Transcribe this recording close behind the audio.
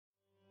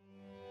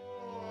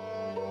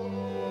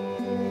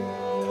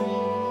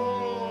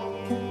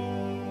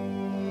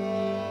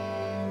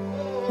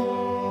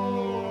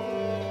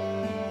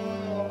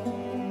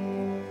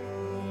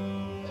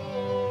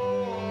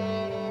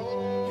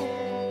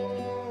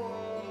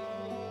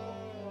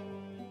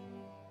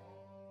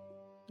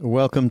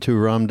Welcome to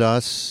Ram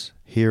Dass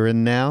Here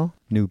and Now,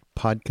 new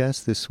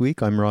podcast this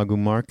week. I'm Raghu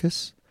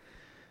Marcus.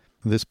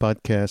 This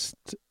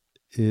podcast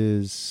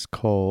is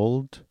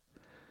called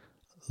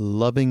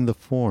Loving the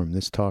Form,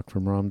 this talk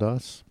from Ram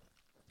Dass.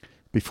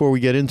 Before we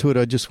get into it,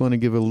 I just want to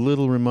give a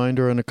little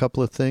reminder on a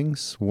couple of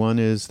things. One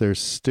is there's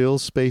still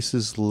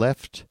spaces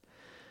left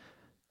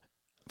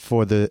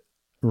for the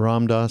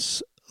Ram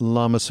Dass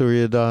Lama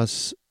Surya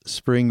Das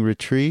Spring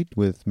Retreat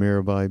with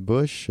Mirabai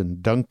Bush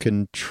and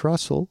Duncan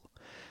Trussell.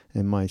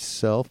 And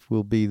myself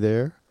will be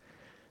there.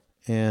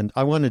 And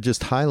I want to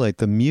just highlight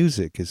the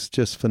music is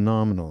just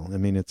phenomenal. I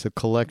mean, it's a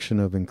collection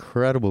of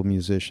incredible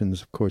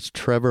musicians. Of course,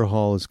 Trevor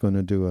Hall is going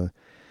to do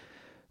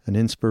an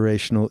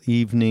inspirational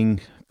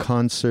evening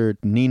concert.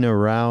 Nina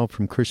Rao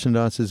from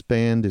Krishnadas's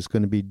band is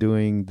going to be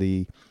doing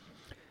the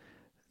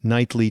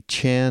nightly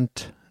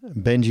chant.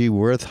 Benji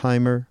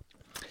Wertheimer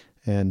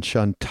and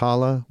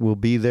Shantala will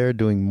be there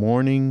doing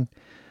morning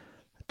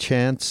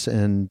chants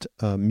and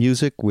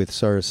music with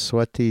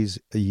Saraswati's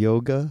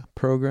yoga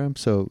program.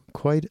 So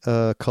quite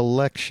a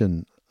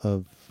collection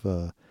of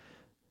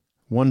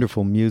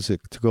wonderful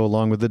music to go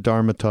along with the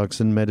Dharma talks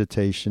and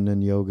meditation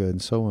and yoga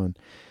and so on.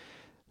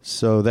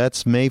 So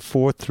that's May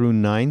 4th through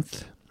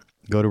 9th.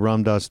 Go to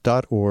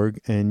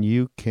ramdass.org and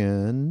you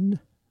can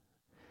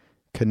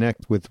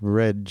connect with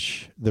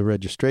the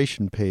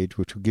registration page,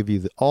 which will give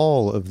you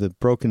all of the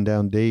broken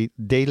down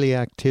daily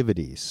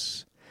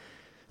activities.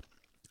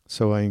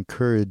 So I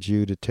encourage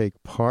you to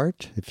take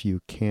part if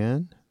you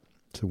can.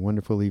 It's a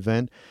wonderful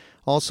event.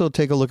 Also,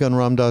 take a look on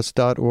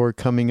ramdass.org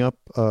coming up,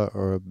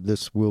 or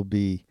this will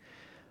be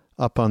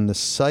up on the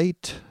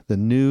site, the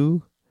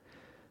new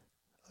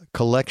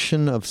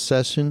collection of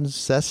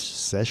sessions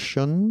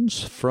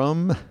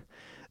from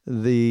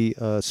the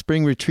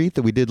spring retreat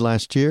that we did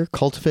last year,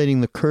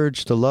 Cultivating the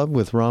Courage to Love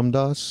with Ram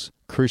Dass,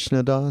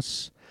 Krishna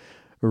Das,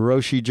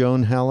 Roshi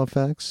Joan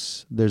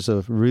Halifax. There's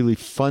a really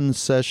fun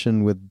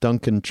session with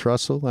Duncan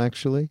Trussell,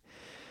 actually.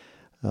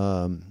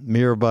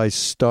 Mirabai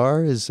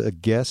Starr is a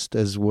guest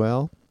as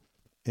well.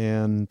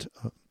 And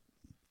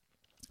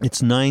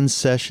it's 9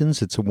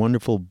 sessions. It's a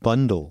wonderful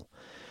bundle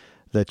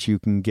that you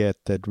can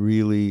get that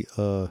really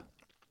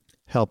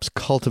helps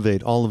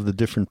cultivate all of the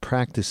different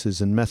practices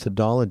and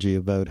methodology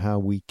about how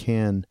we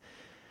can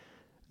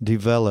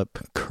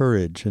develop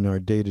courage in our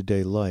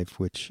day-to-day life,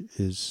 which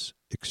is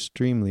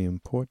extremely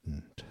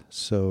important.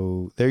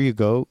 So there you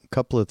go, a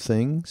couple of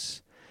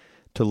things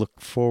to look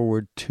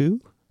forward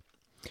to.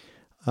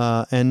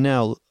 And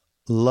now,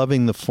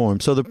 loving the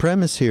form. So the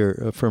premise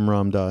here from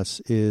Ram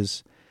Dass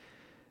is,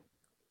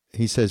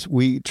 he says,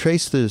 we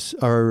trace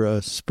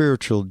our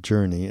spiritual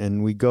journey,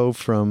 and we go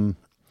from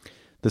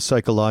the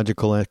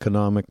psychological,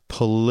 economic,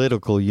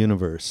 political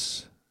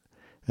universe,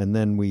 and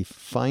then we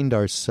find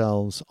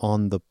ourselves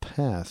on the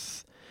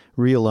path,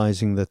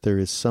 realizing that there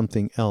is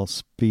something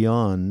else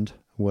beyond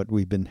what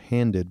we've been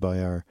handed by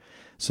our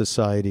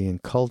society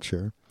and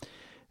culture,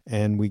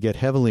 and we get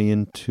heavily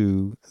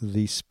into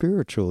the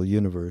spiritual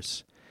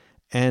universe.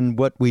 And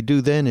what we do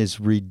then is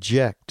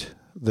reject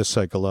the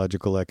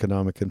psychological,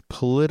 economic, and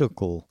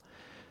political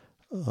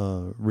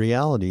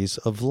realities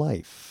of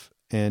life.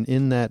 And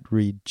in that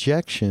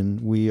rejection,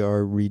 we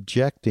are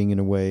rejecting in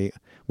a way,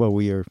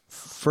 we are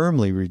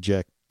firmly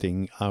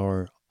rejecting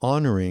our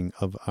honoring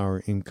of our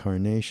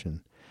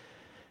incarnation.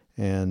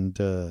 And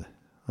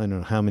I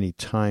don't know how many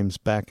times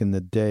back in the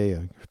day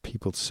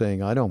people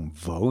saying, I don't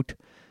vote.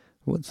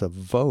 What's a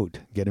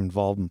vote? Get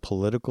involved in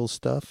political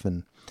stuff,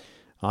 and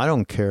I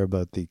don't care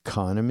about the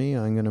economy.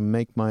 I'm going to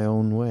make my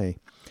own way.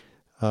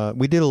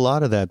 We did a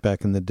lot of that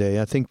back in the day.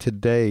 I think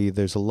today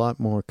there's a lot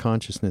more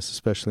consciousness,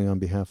 especially on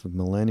behalf of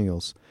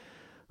millennials,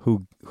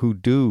 who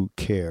do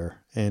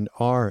care and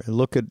are.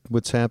 Look at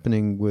what's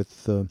happening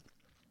with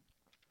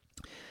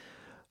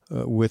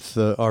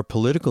our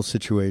political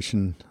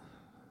situation,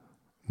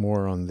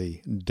 more on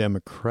the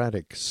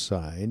Democratic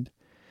side,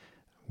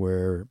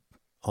 where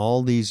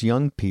all these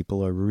young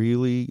people are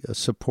really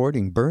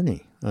supporting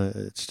Bernie.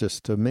 It's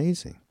just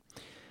amazing.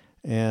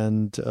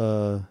 And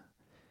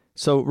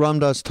so Ram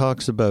Dass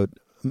talks about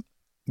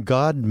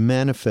God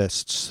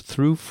manifests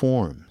through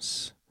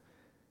forms.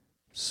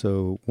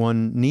 So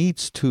one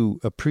needs to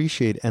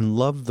appreciate and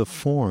love the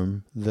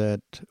form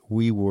that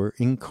we were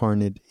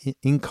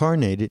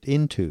incarnated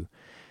into.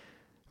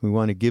 We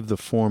want to give the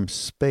form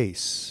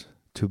space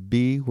to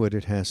be what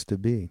it has to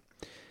be.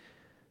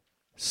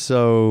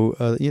 So,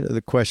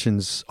 the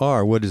questions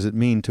are, what does it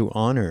mean to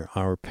honor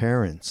our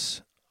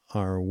parents,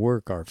 our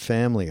work, our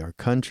family, our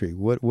country?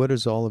 What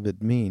does all of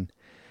it mean?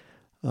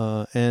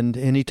 And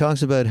he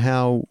talks about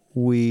how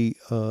we,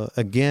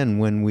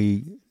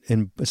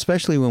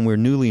 especially when we're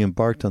newly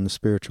embarked on the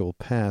spiritual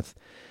path,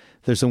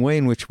 there's a way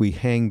in which we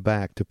hang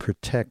back to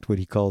protect what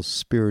he calls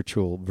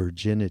spiritual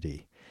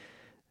virginity.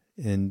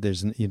 And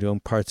you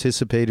don't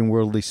participate in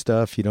worldly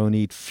stuff. You don't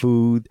eat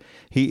food.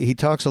 He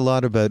talks a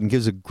lot about and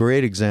gives a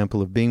great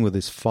example of being with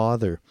his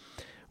father,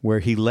 where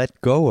he let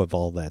go of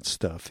all that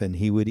stuff and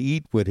he would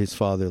eat what his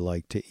father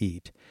liked to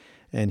eat.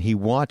 And he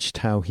watched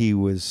how he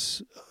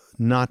was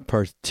not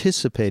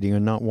participating or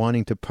not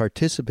wanting to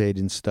participate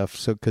in stuff,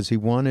 so because he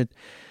wanted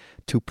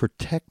to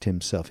protect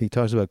himself. He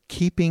talks about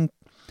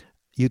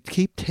you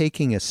keep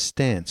taking a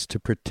stance to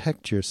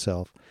protect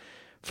yourself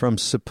from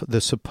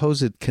the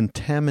supposed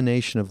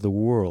contamination of the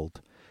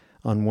world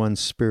on one's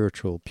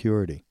spiritual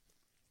purity.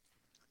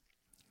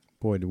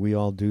 Boy, do we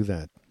all do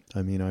that.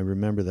 I mean, I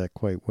remember that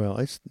quite well.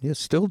 I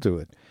still do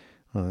it.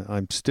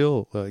 I'm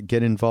still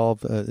get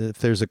involved. If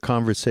there's a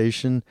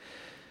conversation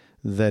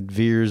that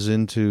veers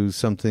into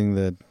something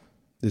that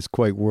is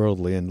quite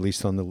worldly, and at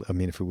least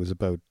if it was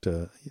about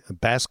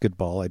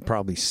basketball, I'd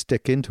probably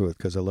stick into it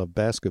because I love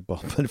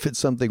basketball. But if it's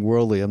something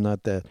worldly, I'm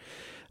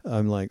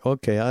like,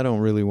 okay, I don't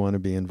really want to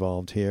be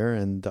involved here,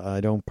 and I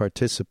don't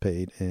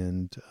participate.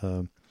 And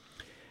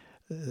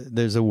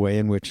there's a way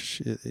in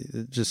which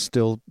just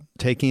still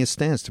taking a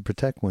stance to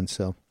protect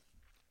oneself.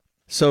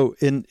 So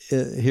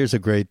here's a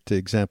great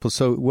example.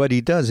 So what he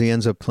does, he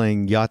ends up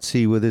playing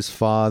Yahtzee with his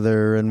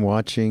father and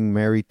watching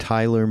Mary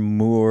Tyler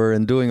Moore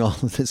and doing all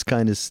of this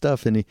kind of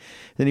stuff. And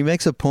he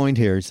makes a point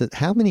here. He said,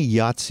 how many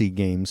Yahtzee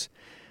games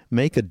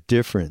make a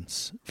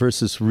difference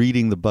versus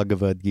reading the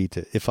Bhagavad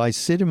Gita? If I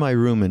sit in my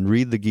room and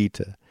read the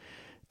Gita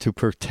to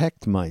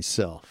protect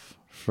myself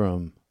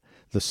from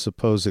the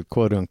supposed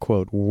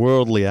quote-unquote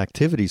worldly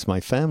activities my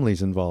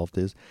family's involved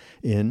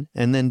in,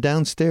 and then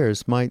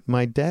downstairs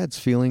my dad's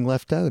feeling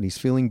left out. He's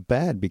feeling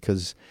bad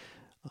because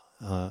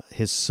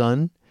his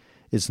son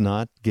is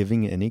not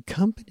giving any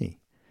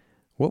company.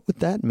 What would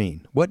that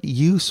mean? What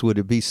use would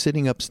it be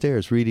sitting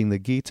upstairs reading the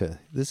Gita?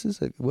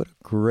 What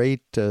a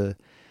great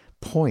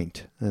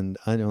point, and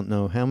I don't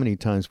know how many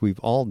times we've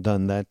all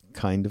done that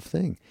kind of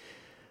thing.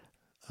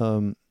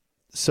 And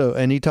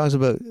he talks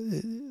about,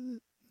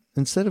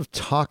 instead of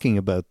talking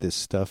about this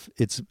stuff,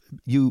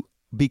 you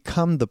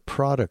become the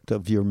product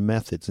of your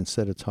methods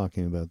instead of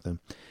talking about them.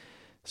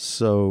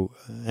 So,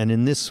 and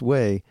in this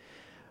way,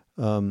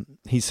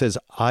 he says,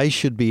 I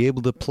should be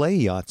able to play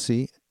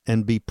Yahtzee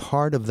and be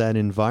part of that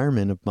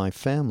environment of my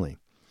family.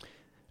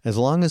 As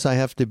long as I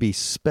have to be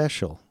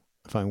special,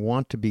 if I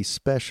want to be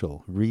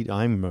special,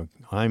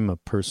 I'm a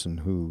person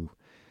who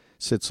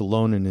sits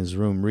alone in his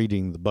room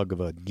reading the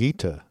Bhagavad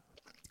Gita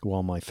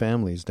while my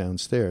family is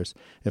downstairs.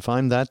 If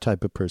I'm that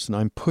type of person,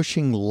 I'm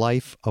pushing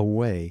life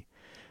away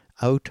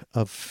out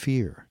of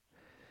fear.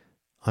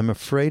 I'm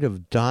afraid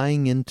of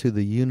dying into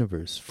the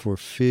universe for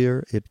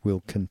fear it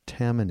will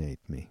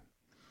contaminate me.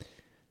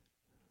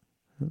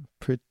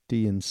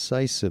 Pretty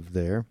incisive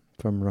there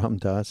from Ram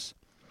Dass.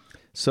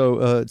 So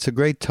it's a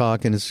great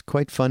talk, and it's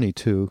quite funny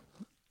too.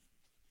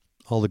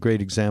 All the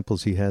great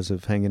examples he has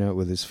of hanging out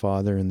with his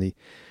father and the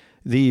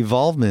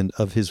evolvement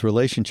of his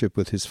relationship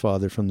with his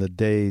father from the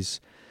days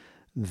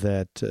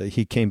that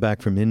he came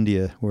back from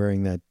India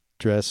wearing that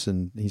dress,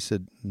 and he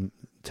said,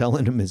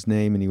 telling him his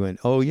name, and he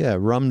went, oh yeah,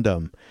 Rum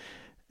Dum.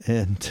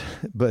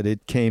 But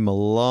it came a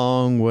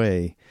long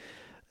way,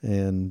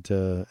 and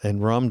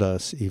Ram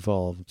Dass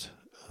evolved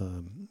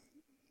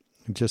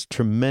just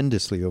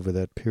tremendously over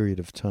that period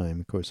of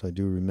time. Of course, I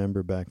do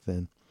remember back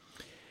then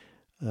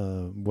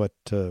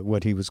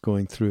what he was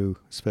going through,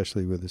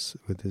 especially with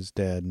his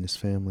dad and his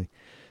family.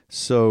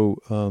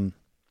 So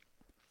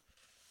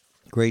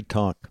great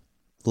talk.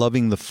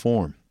 Loving the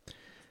form.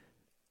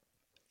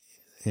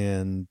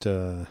 And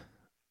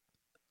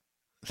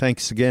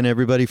thanks again,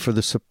 everybody, for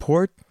the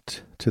support,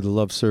 to the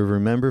Love Serve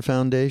Remember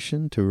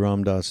Foundation, to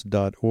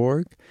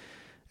ramdass.org.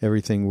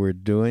 Everything we're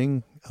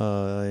doing,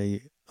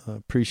 I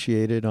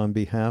appreciate it on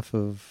behalf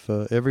of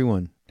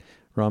everyone,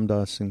 Ram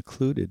Dass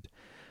included.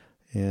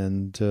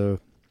 And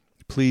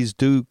please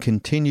do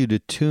continue to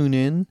tune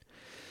in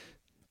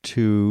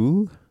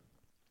to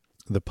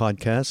the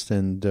podcast,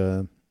 and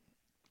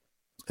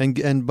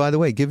by the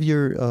way,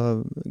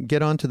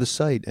 get onto the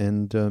site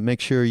and make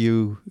sure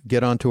you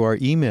get onto our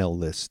email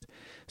list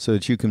so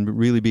that you can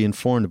really be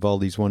informed of all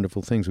these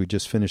wonderful things. We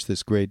just finished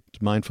this great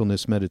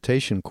mindfulness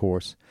meditation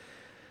course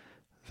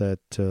that,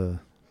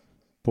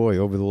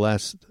 over the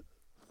last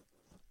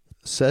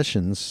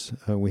sessions,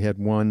 we had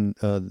one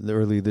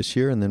early this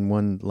year and then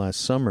one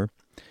last summer,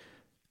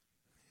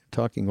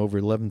 talking over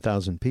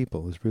 11,000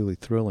 people. It was really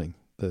thrilling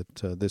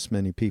that this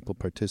many people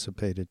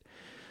participated.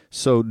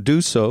 So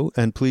do so,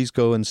 and please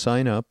go and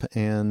sign up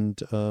and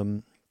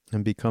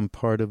become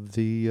part of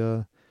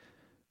the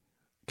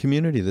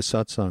community, the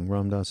satsang,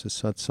 Ram Dass's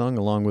satsang,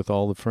 along with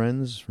all the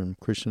friends from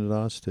Krishna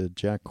Das to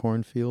Jack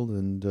Kornfield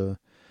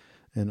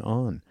and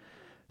on.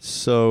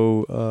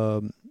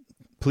 So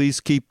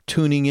please keep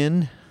tuning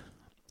in,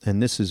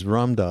 and this is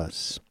Ram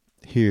Dass,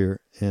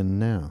 Here and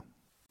Now.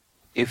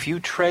 If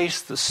you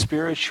trace the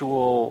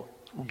spiritual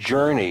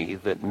journey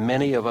that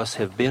many of us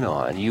have been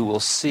on, you will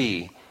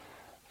see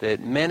that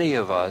many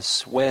of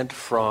us went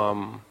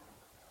from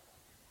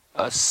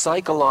a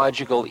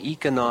psychological,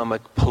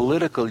 economic,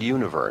 political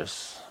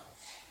universe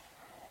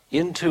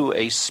into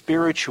a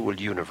spiritual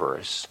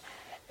universe.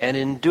 And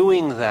in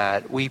doing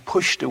that, we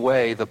pushed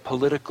away the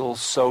political,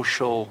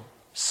 social,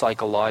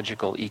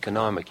 psychological,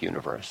 economic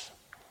universe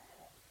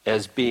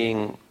as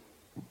being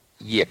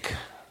yick.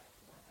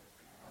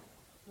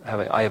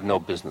 I have no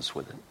business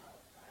with it.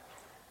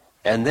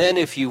 And then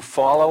if you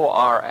follow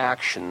our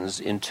actions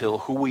until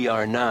who we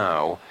are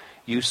now,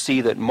 you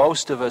see that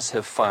most of us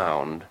have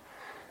found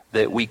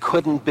that we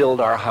couldn't build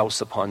our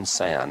house upon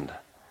sand,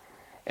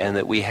 and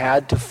that we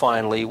had to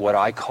finally, what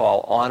I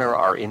call, honor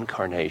our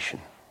incarnation.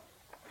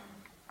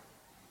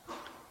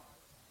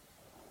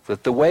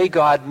 That the way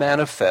God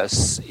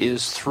manifests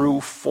is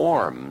through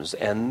forms,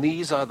 and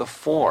these are the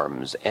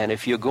forms. And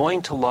if you're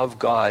going to love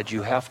God,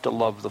 you have to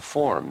love the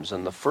forms.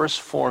 And the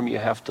first form you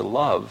have to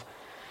love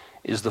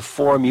is the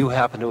form you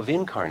happen to have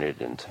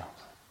incarnated into.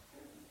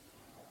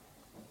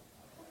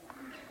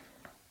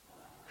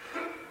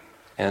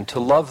 And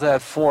to love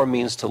that form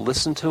means to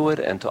listen to it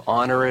and to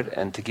honor it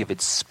and to give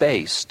it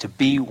space to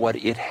be what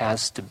it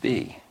has to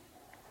be.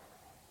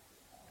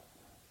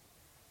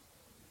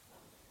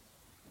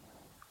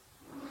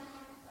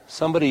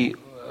 Somebody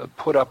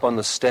put up on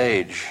the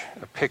stage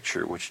a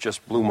picture which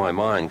just blew my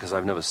mind because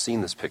I've never seen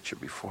this picture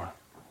before.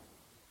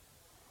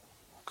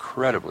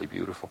 Incredibly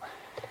beautiful.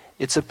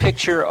 It's a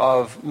picture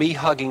of me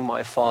hugging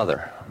my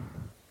father.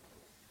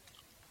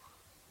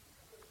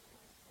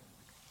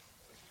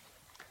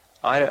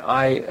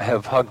 I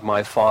have hugged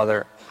my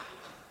father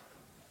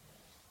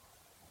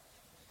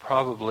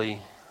probably,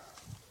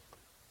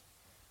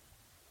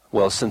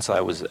 well, since I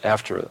was,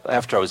 after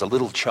I was a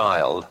little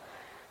child.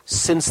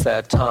 Since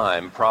that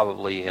time,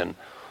 probably in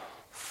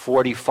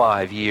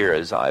 45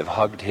 years, I've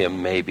hugged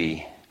him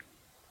maybe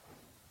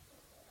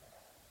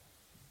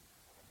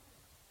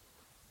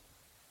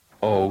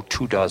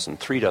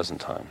 3 dozen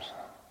times.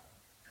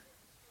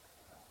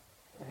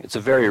 It's a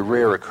very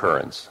rare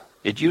occurrence.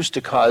 It used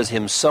to cause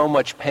him so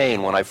much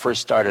pain when I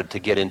first started to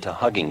get into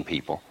hugging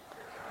people,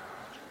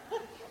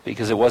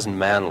 because it wasn't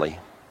manly.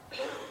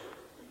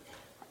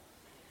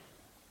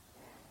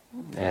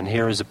 And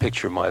here is a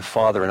picture of my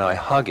father and I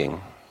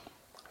hugging.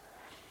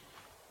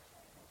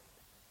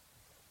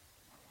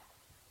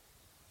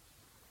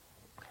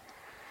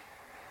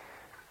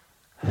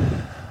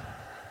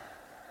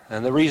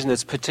 And the reason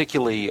it's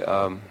particularly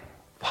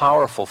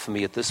powerful for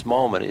me at this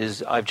moment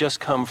is I've just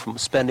come from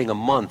spending a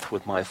month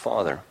with my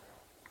father.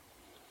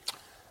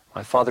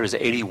 My father is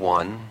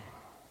 81,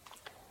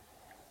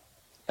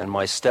 and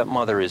my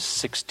stepmother is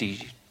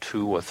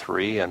 62 or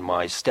 3, and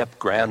my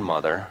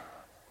step-grandmother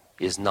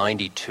is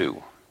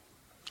 92.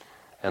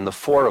 And the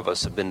 4 of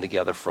us have been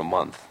together for a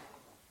month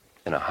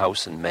in a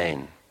house in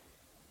Maine,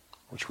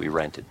 which we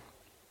rented.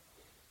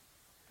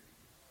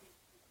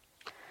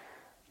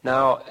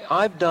 Now,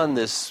 I've done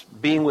this,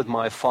 being with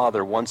my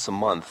father once a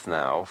month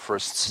now, for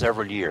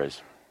several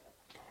years,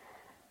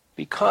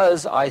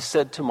 because I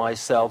said to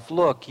myself,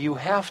 look, you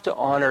have to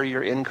honor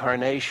your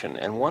incarnation,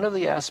 and one of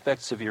the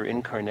aspects of your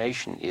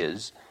incarnation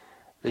is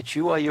that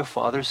you are your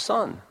father's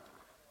son.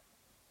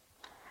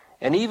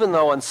 And even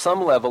though on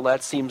some level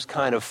that seems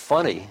kind of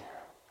funny,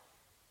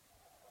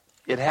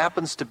 it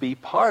happens to be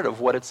part of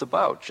what it's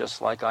about,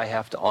 just like I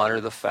have to honor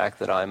the fact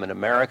that I'm an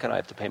American, I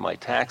have to pay my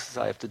taxes,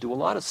 I have to do a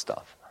lot of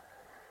stuff.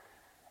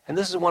 And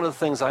this is one of the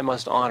things I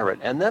must honor it.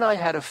 And then I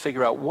had to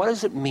figure out, what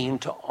does it mean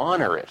to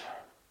honor it?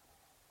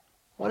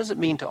 What does it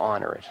mean to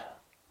honor it?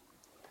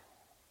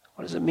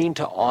 What does it mean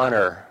to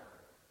honor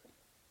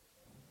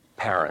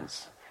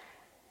parents?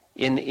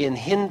 In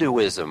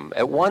Hinduism,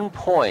 at one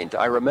point,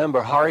 I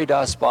remember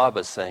Haridas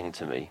Baba saying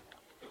to me,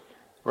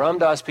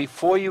 Ramdas,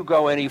 before you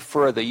go any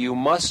further, you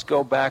must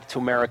go back to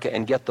America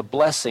and get the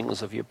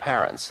blessings of your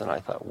parents. And I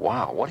thought,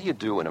 wow, what do you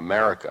do in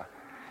America?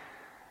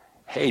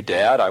 Hey,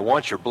 Dad, I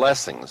want your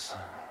blessings.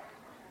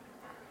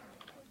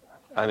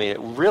 I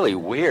mean, really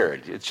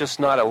weird. It's just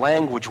not a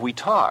language we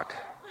talk.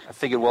 I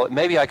figured, well,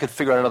 maybe I could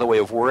figure out another way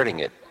of wording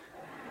it.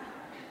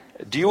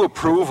 Do you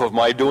approve of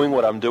my doing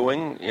what I'm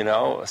doing? You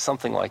know,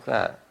 something like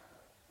that.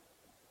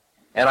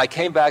 And I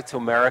came back to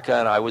America,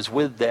 and I was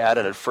with Dad,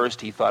 and at first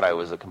he thought I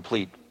was a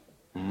complete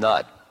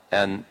nut.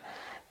 And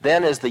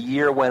then as the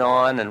year went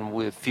on, and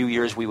a few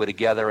years we were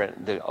together,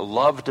 and a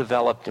love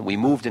developed, and we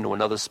moved into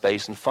another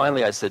space. And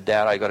finally I said,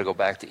 Dad, I got to go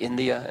back to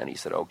India. And he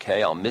said,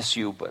 okay, I'll miss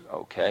you, but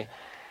okay.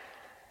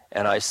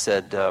 And I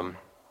said,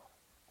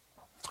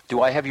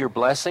 do I have your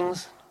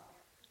blessings?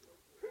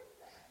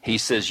 He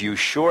says, you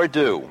sure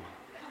do.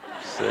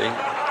 See?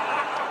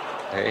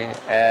 Okay.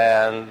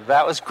 And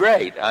that was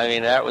great. I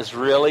mean, that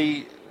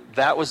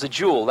was a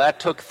jewel. That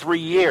took 3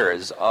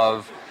 years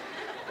of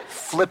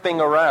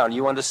flipping around.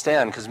 You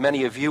understand, because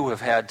many of you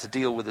have had to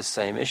deal with the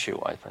same issue,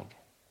 I think.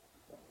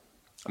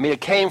 I mean,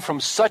 it came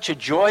from such a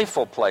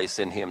joyful place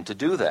in him to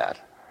do that,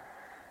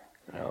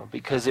 you know,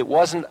 because it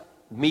wasn't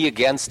me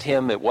against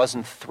him, it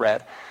wasn't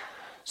threat.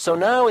 So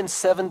now in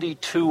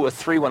 72 or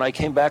 3, when I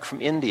came back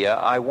from India,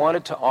 I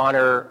wanted to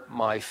honor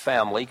my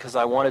family because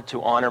I wanted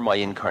to honor my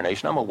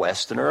incarnation. I'm a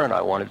Westerner, and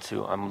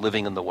I'm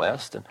living in the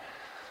West. And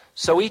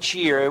so each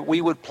year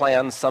we would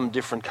plan some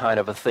different kind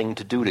of a thing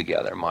to do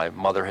together. My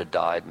mother had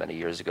died many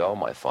years ago.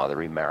 My father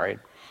remarried.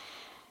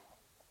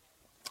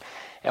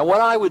 And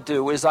what I would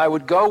do is I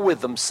would go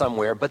with them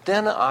somewhere, but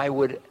then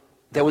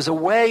there was a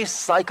way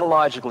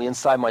psychologically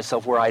inside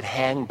myself where I'd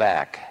hang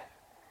back,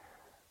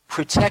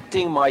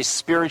 protecting my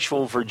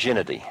spiritual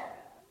virginity.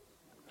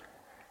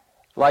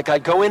 Like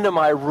I'd go into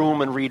my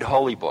room and read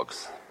holy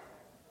books.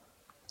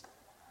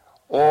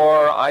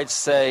 Or I'd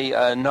say,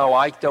 no,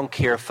 I don't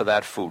care for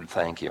that food,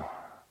 thank you.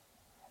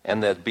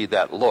 And there'd be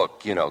that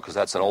look, because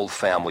that's an old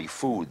family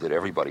food that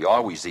everybody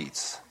always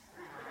eats.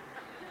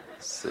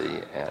 See,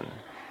 and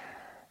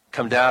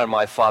come down and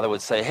my father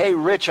would say, hey,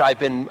 Rich,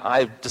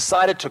 I've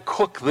decided to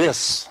cook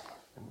this.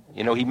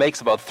 He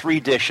makes about 3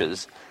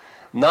 dishes,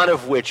 none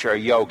of which are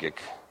yogic.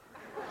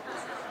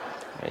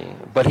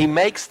 But he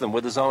makes them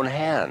with his own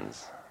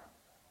hands.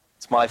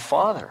 It's my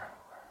father.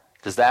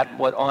 Is that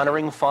what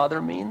honoring father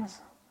means?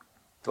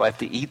 Do I have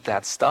to eat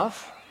that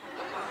stuff?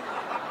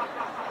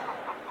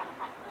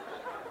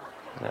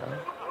 No.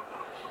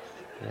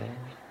 Okay.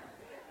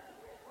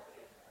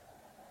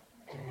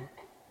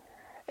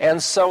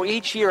 And so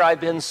each year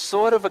I've been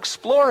sort of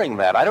exploring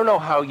that. I don't know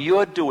how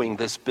you're doing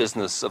this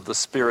business of the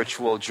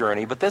spiritual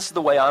journey, but this is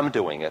the way I'm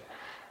doing it.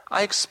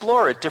 I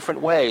explore it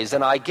different ways,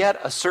 and I get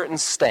a certain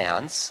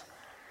stance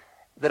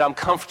that I'm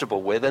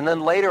comfortable with, and then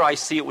later I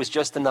see it was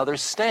just another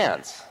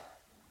stance.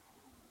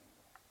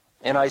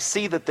 And I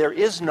see that there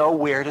is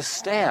nowhere to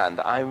stand.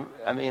 I'm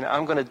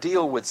going to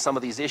deal with some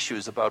of these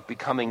issues about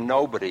becoming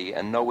nobody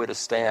and nowhere to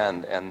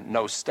stand and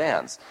no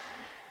stance.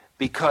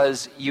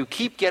 Because you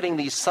keep getting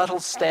these subtle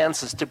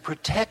stances to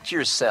protect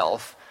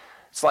yourself.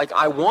 It's like,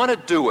 I want to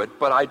do it,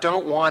 but I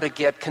don't want to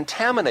get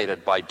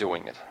contaminated by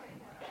doing it.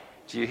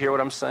 Do you hear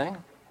what I'm saying?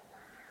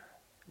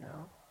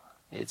 No.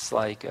 It's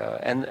like,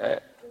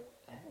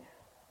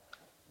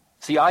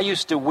 see, I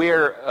used to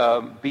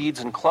wear beads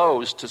and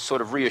clothes to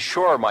sort of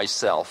reassure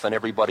myself and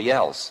everybody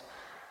else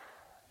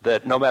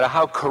that no matter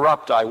how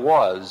corrupt I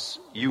was,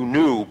 you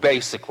knew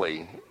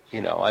basically,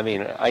 I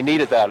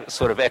needed that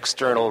sort of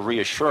external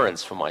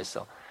reassurance for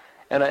myself.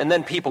 And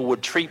then people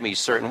would treat me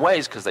certain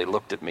ways because they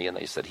looked at me and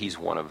they said, he's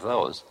one of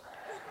those.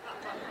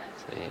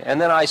 See? And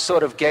then I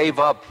sort of gave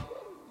up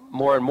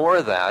more and more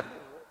of that,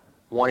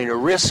 wanting to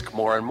risk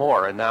more and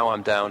more, and now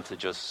I'm down to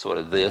just sort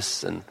of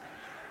this and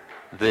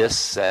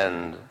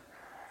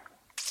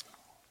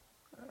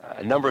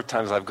a number of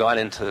times I've gone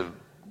into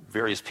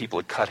various people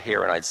that cut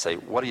hair and I'd say,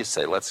 what do you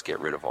say, let's get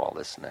rid of all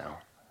this now?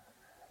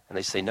 And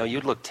they say, no,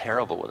 you'd look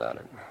terrible without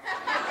it.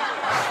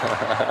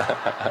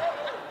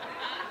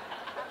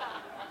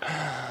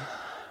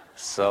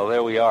 So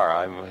there we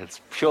are.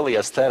 It's purely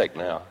aesthetic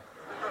now.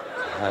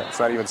 It's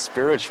not even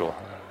spiritual.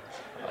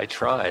 I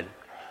tried.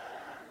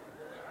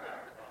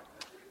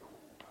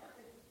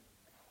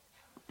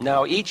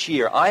 Now, each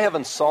year, I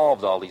haven't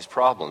solved all these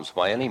problems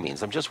by any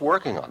means. I'm just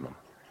working on them.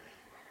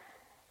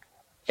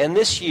 And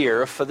this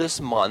year, for this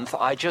month,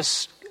 I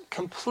just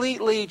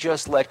completely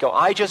just let go.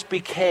 I just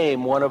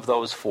became one of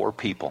those 4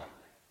 people.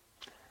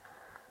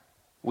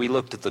 We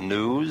looked at the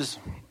news.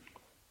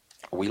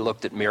 We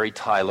looked at Mary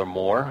Tyler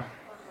Moore.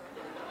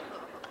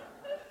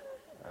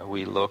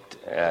 We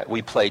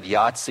played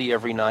Yahtzee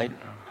every night.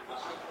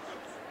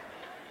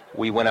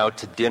 We went out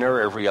to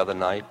dinner every other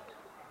night.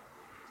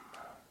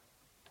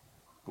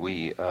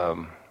 We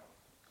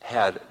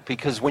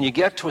because when you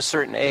get to a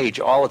certain age,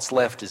 all that's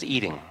left is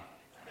eating.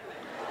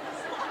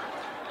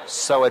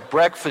 So at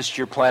breakfast,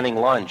 you're planning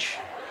lunch.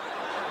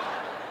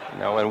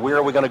 And where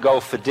are we going to go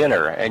for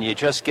dinner? And you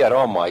just get,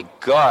 oh my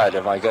God,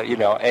 have I got,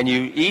 and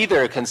you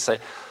either can say,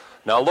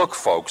 now look,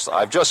 folks,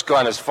 I've just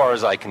gone as far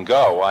as I can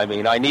go. I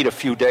need a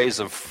few days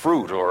of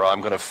fruit, or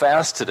I'm going to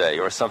fast today,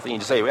 or something. You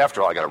say,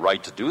 after all, I got a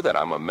right to do that.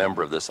 I'm a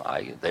member of this.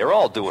 They're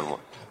all doing it.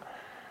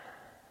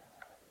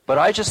 But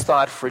I just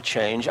thought for a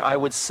change, I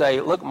would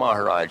say, look,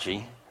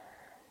 Maharaji,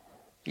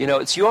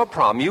 it's your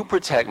problem. You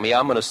protect me.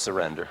 I'm going to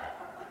surrender.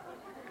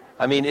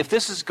 If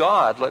this is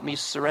God, let me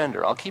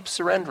surrender. I'll keep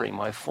surrendering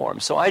my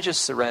form. So I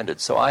just surrendered.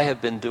 So I have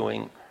been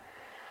doing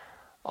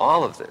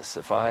all of this.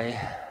 If I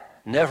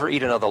never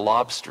eat another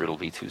lobster, it'll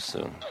be too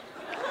soon.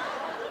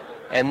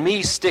 And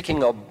me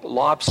sticking a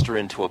lobster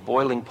into a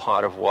boiling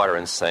pot of water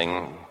and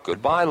saying,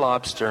 goodbye,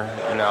 lobster,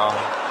 Om,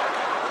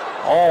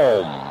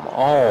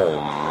 Om,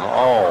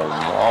 Om,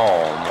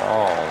 Om,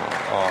 Om,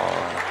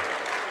 Om.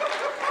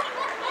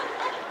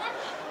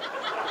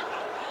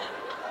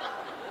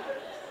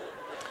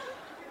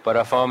 But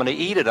if I'm going to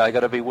eat it, I got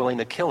to be willing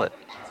to kill it.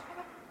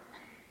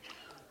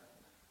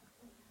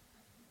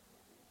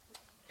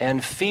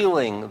 And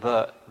feeling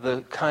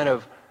the kind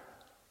of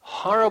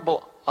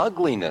horrible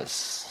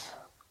ugliness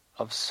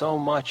of so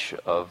much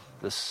of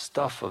this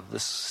stuff, of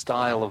this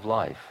style of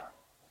life.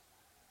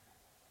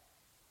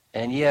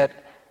 And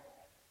yet,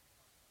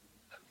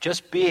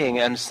 just being,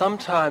 and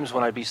sometimes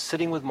when I'd be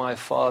sitting with my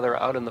father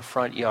out in the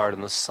front yard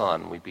in the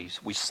sun,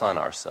 we sun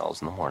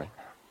ourselves in the morning.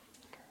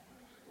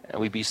 And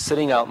we'd be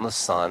sitting out in the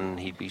sun,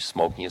 he'd be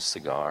smoking a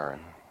cigar,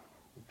 and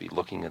we'd be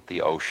looking at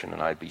the ocean,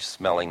 and I'd be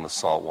smelling the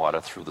salt water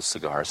through the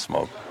cigar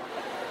smoke.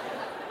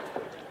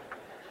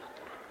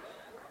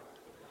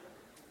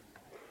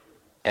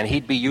 And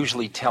he'd be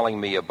usually telling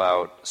me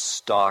about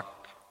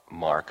stock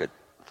market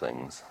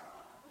things,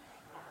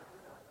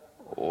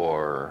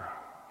 or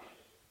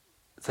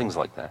things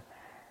like that.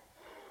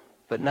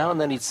 But now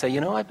and then he'd say,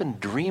 I've been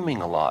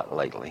dreaming a lot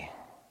lately.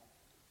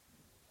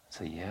 I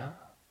say, yeah?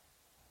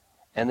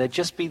 And there'd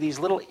just be these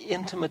little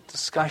intimate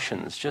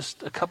discussions,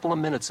 just a couple of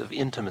minutes of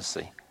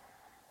intimacy.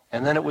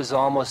 And then it was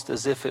almost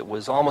as if it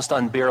was almost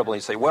unbearable.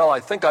 He'd say, well, I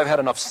think I've had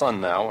enough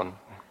sun now, and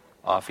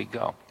off he'd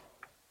go.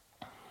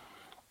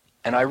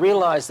 And I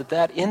realized that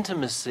that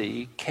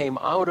intimacy came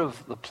out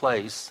of the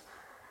place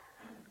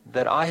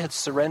that I had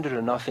surrendered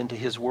enough into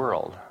his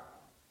world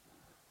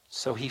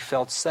so he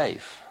felt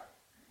safe,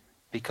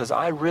 because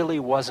I really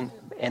wasn't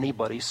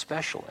anybody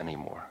special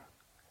anymore.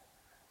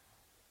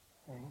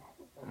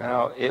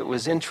 Now, it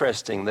was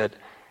interesting that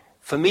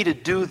for me to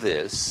do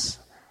this,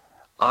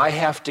 I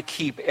have to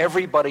keep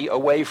everybody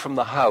away from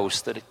the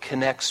house that it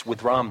connects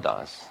with Ram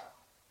Dass,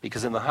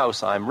 because in the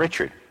house I'm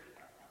Richard.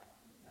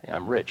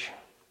 I'm rich.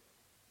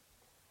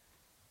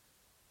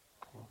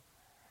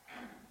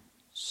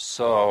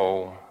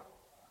 So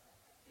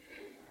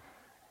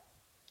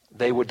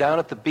they were down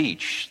at the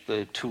beach.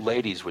 The two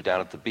ladies were down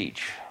at the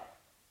beach,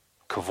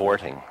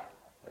 cavorting,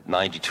 at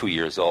 92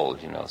 years old,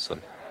 so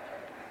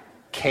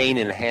cane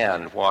in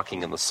hand,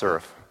 walking in the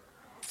surf.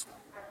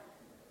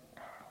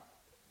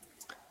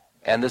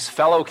 And this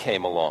fellow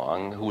came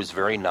along who was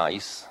very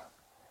nice,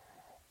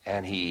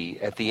 and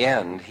at the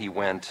end, he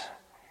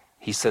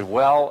said,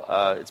 well,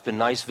 it's been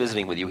nice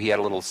visiting with you. He had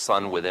a little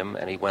son with him,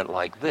 and he went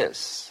like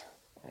this.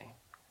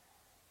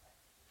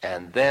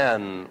 And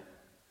then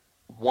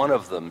one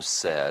of them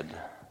said,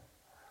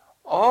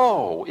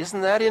 oh,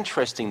 isn't that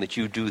interesting that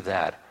you do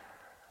that?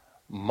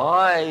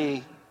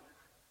 My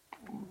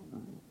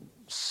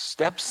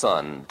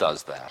stepson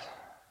does that.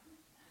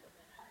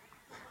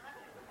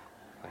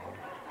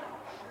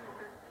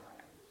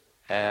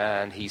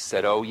 And he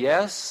said, oh,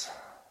 yes?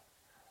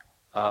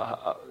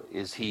 What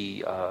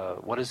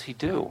does he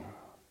do?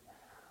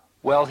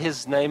 Well,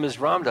 his name is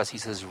Ram Dass. He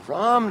says,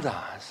 Ram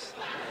Dass?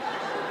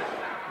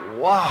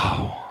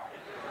 Wow.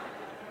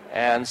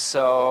 And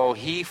so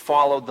he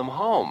followed them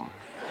home.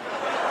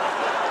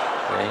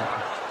 Okay.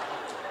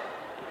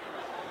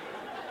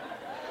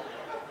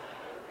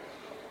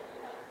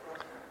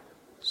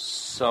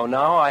 So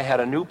now I had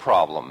a new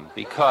problem,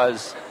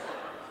 because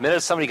the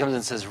minute somebody comes in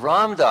and says,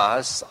 Ram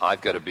Dass, I've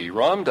got to be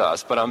Ram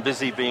Dass, but I'm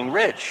busy being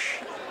rich.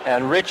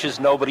 And rich is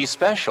nobody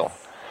special.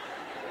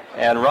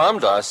 And Ram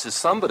Dass is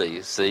somebody,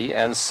 you see.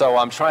 And so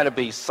I'm trying to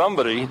be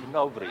somebody,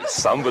 nobody,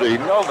 somebody,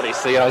 nobody.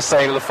 See, and I was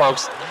saying to the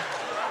folks,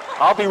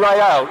 I'll be right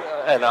out.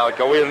 And I would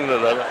go in,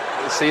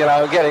 and see, and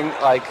I'm getting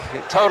like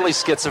totally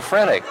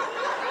schizophrenic.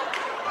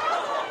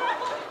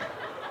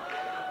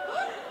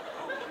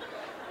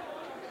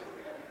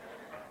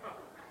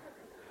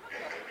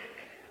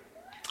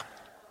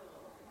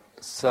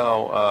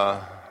 So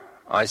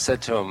I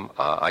said to him,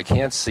 I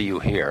can't see you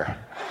here.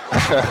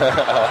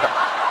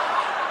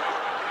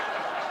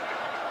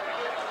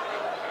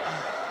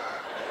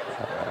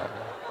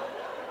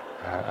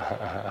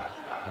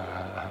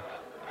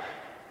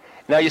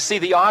 Now, you see,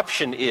 the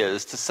option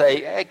is to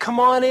say, hey, come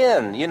on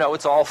in.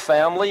 It's all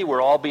family.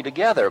 We'll all be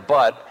together.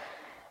 But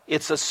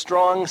it's a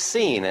strong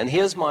scene. And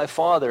here's my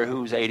father,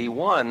 who's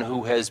 81,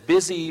 who has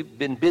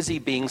been busy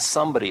being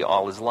somebody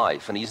all his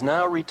life. And he's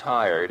now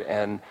retired,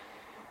 and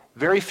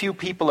very few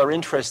people are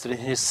interested in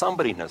his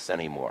somebodyness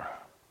anymore.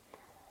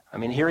 I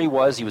mean, here he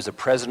was a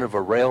president of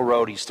a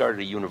railroad, he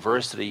started a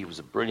university, he was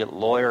a brilliant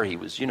lawyer, he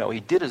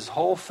did his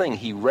whole thing.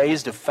 He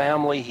raised a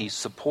family, he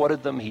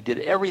supported them, he did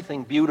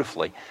everything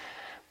beautifully.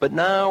 But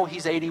now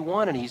he's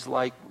 81 and he's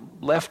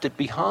left it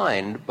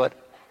behind,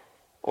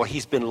 or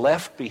he's been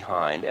left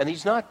behind. And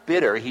he's not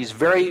bitter,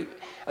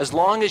 as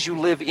long as you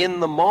live in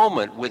the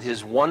moment with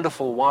his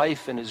wonderful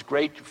wife and his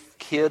great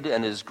kid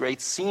and his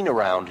great scene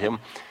around him,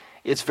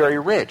 it's very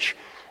rich.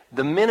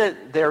 The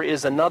minute there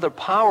is another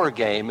power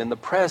game in the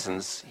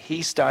presence,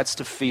 he starts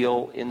to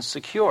feel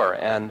insecure.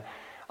 And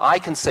I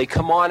can say,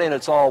 come on in,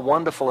 it's all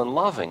wonderful and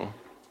loving.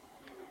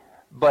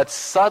 But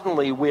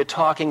suddenly we're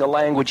talking a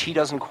language he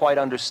doesn't quite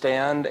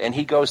understand, and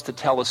he goes to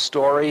tell a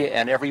story,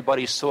 and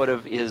everybody sort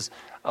of is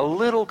a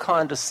little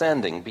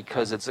condescending,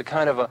 because it's a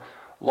kind of a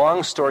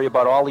long story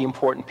about all the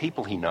important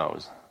people he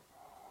knows.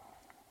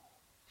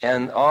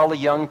 And all the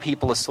young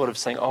people are sort of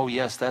saying, oh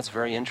yes, that's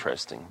very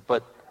interesting.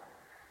 But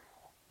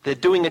they're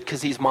doing it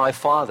because he's my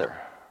father.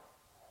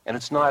 And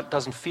it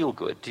doesn't feel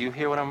good. Do you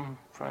hear what I'm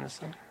trying to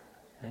say?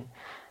 Okay.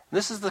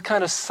 This is the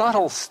kind of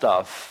subtle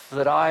stuff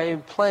that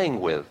I'm playing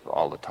with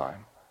all the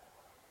time.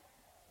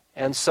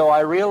 And so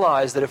I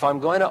realize that if I'm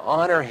going to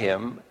honor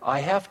him, I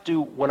have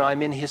to, when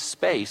I'm in his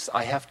space,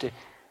 I have to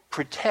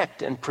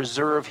protect and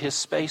preserve his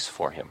space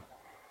for him.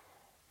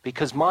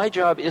 Because my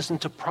job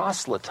isn't to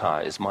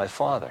proselytize my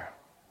father.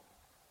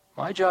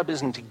 My job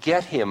isn't to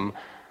get him.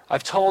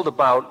 I've told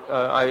about,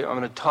 I'm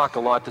going to talk a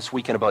lot this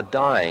weekend about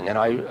dying, and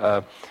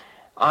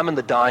I'm in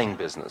the dying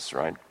business,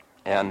 right?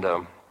 And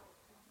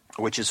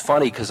which is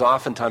funny, because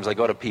oftentimes I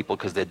go to people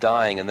because they're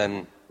dying and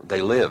then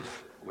they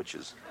live, which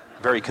is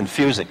very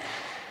confusing.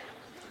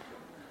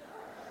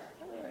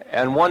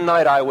 And one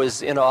night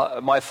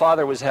my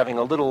father was having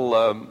a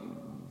little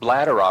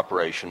bladder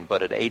operation,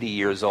 but at 80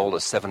 years old,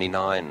 at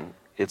 79,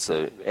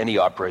 any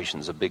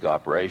operation's a big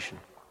operation.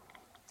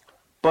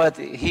 But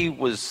he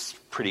was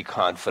pretty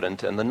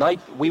confident. And the night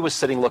we were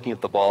sitting looking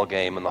at the ball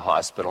game in the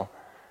hospital,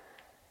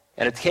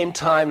 and it came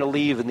time to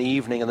leave in the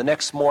evening, and the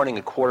next morning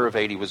at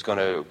 7:45 he was going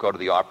to go to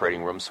the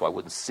operating room so I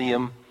wouldn't see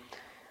him.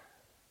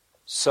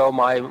 So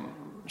my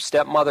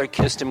stepmother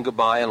kissed him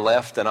goodbye and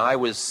left, and I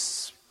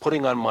was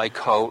putting on my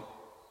coat.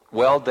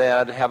 Well,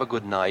 Dad, have a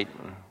good night,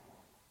 and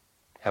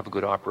have a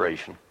good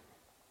operation.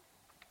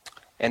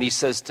 And he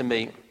says to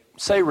me,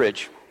 say,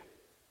 Rich,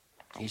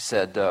 he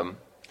said,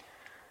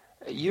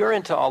 you're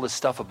into all this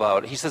stuff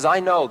about, he says, I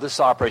know this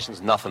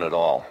operation's nothing at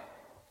all.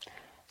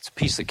 It's a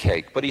piece of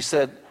cake. But he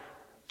said,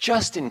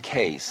 just in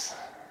case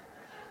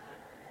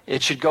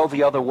it should go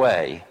the other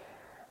way,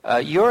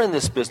 you're in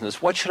this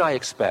business, what should I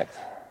expect?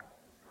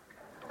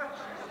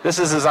 This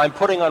is as I'm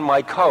putting on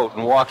my coat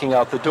and walking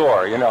out the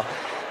door, you know.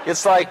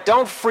 It's like,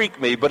 don't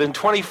freak me, but in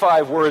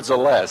 25 words or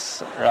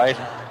less, right?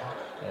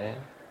 Okay.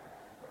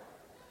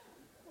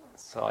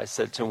 So I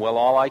said to him, well,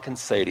 all I can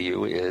say to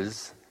you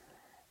is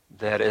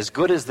that as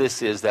good as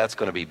this is, that's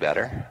going to be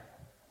better.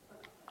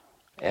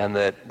 And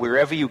that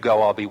wherever you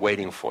go, I'll be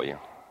waiting for you.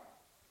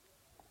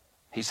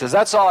 He says,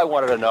 that's all I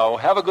wanted to know.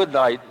 Have a good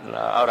night. And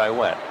out I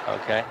went,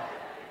 okay?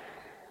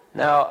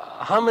 Now,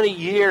 how many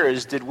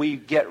years did we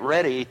get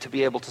ready to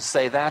be able to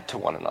say that to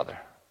one another?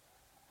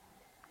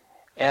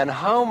 And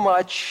how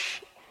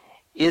much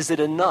is it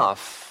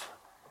enough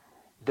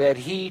that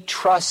he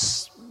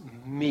trusts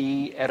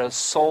me at a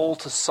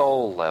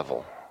soul-to-soul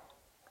level?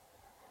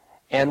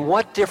 And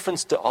what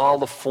difference do all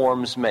the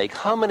forms make?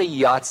 How many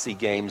Yahtzee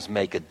games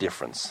make a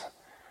difference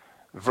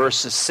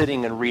versus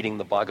sitting and reading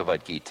the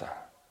Bhagavad Gita?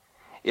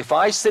 If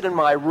I sit in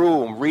my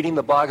room reading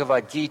the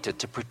Bhagavad Gita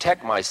to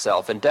protect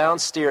myself, and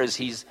downstairs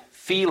he's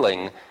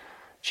feeling,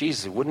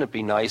 geez, wouldn't it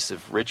be nice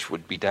if Rich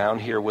would be down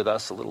here with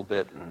us a little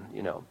bit? And,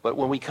 you know, but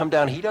when we come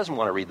down, he doesn't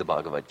want to read the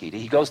Bhagavad Gita.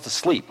 He goes to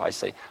sleep. I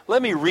say,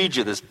 let me read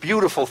you this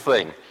beautiful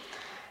thing.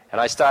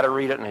 And I start to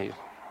read it, and he,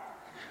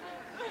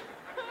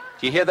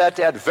 do you hear that,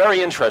 Dad?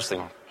 Very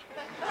interesting.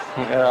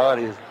 You know,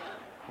 and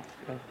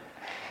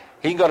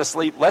he can go to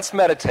sleep. Let's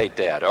meditate,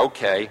 Dad.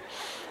 Okay.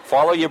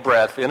 Follow your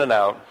breath in and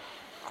out.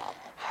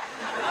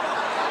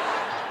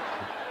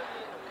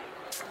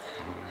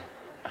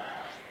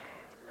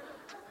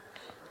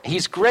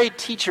 He's a great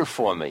teacher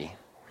for me.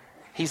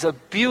 He's a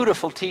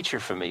beautiful teacher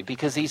for me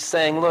because he's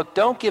saying, look,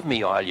 don't give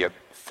me all your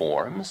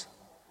forms.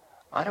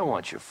 I don't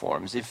want your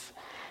forms. If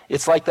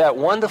it's like that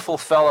wonderful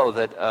fellow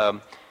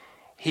that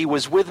he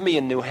was with me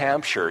in New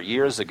Hampshire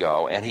years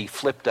ago, and he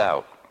flipped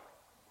out.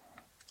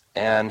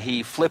 And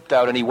he flipped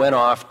out and he went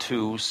off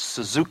to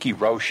Suzuki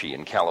Roshi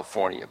in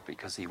California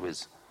because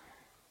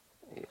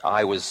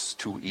I was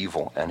too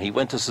evil. And he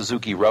went to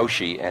Suzuki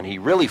Roshi and he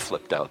really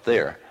flipped out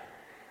there.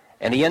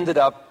 And he ended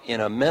up in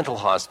a mental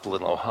hospital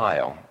in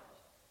Ohio.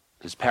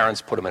 His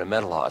parents put him in a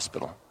mental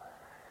hospital.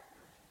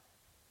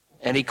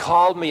 And he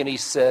called me and he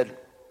said,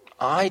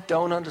 I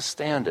don't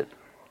understand it.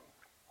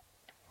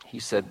 He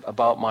said,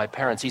 about my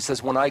parents. He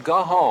says, when I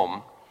go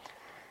home,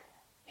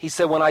 he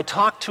said, when I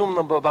talk to them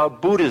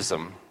about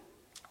Buddhism,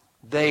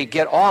 they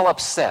get all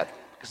upset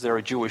because they're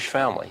a Jewish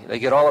family. They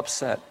get all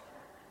upset.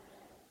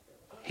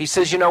 He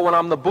says, you know, when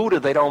I'm the Buddha,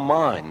 they don't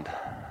mind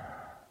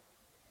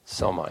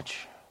so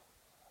much.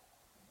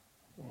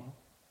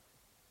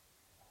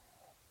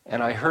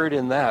 And I heard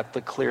in that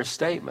the clear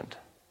statement.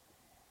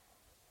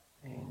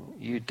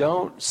 You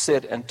don't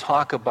sit and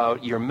talk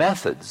about your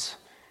methods.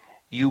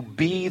 You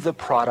be the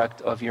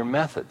product of your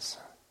methods.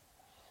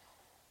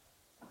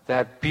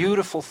 That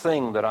beautiful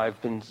thing that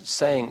I've been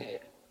saying,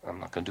 I'm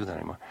not going to do that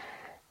anymore.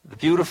 The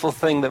beautiful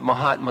thing that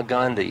Mahatma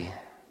Gandhi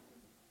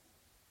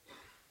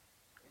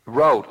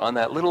wrote on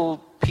that little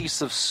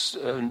piece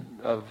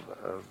of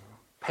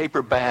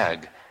paper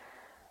bag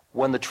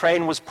when the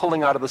train was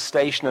pulling out of the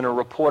station and a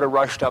reporter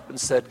rushed up and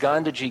said,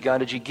 Gandhiji,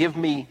 Gandhiji, give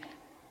me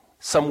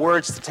some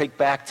words to take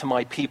back to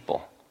my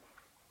people.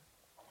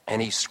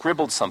 And he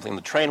scribbled something.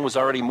 The train was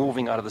already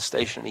moving out of the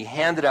station. He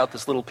handed out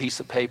this little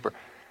piece of paper.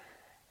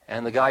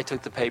 And the guy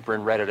took the paper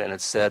and read it, and it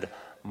said,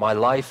 my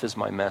life is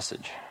my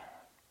message.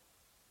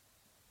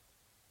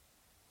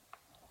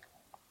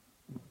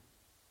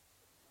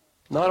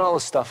 Not all the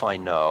stuff I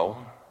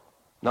know,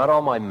 not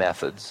all my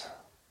methods,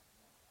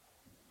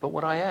 but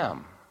what I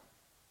am.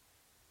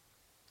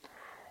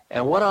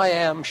 And what I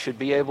am should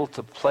be able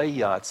to play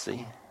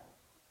Yahtzee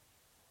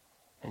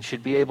and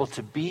should be able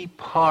to be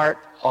part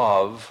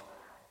of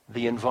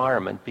the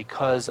environment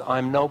because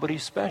I'm nobody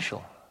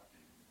special.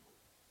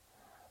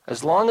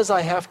 As long as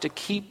I have to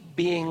keep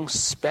being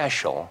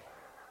special,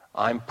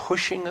 I'm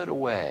pushing it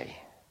away.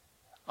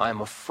 I'm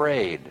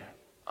afraid.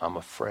 I'm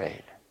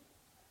afraid.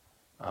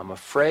 I'm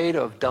afraid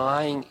of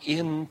dying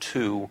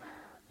into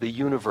the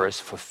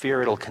universe for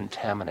fear it'll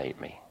contaminate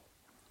me.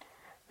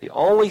 The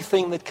only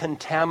thing that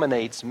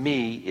contaminates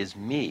me is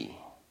me.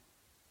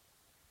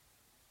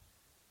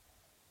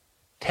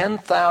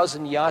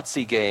 10,000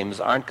 Yahtzee games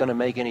aren't going to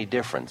make any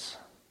difference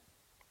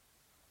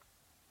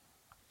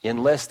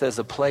unless there's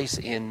a place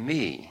in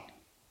me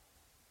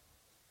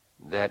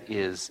that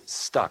is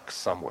stuck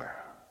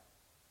somewhere.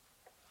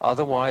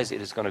 Otherwise,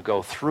 it is going to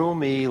go through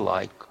me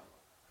like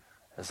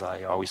as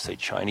I always say,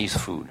 Chinese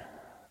food.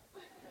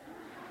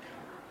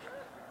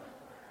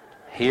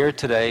 Here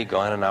today,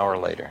 gone an hour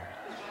later.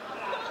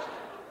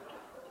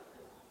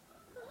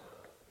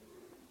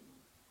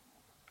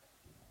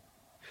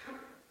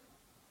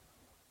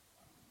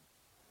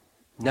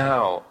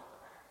 Now,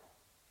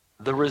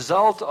 the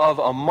result of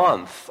a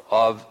month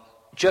of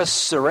just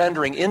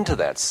surrendering into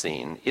that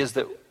scene is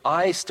that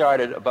I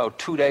started about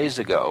 2 days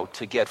ago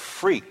to get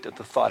freaked at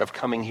the thought of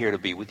coming here to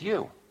be with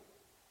you.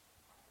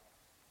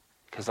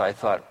 Because I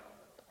thought,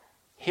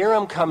 here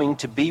I'm coming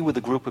to be with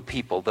a group of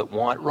people that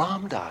want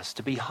Ram Dass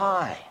to be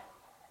high.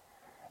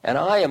 And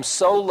I am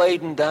so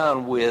laden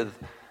down with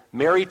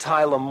Mary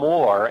Tyler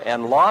Moore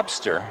and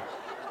lobster,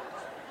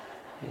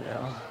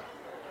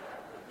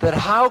 that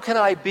how can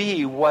I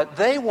be what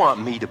they want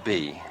me to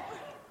be?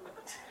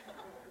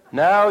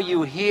 Now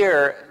you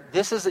hear,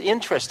 this is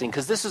interesting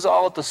because this is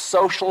all at the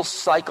social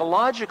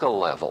psychological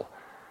level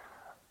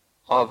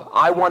of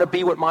I want to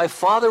be what my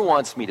father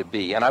wants me to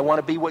be and I want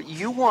to be what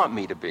you want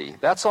me to be.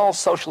 That's all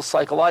social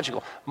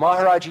psychological.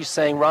 Maharaji is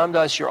saying, Ram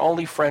Dass, your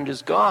only friend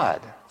is God.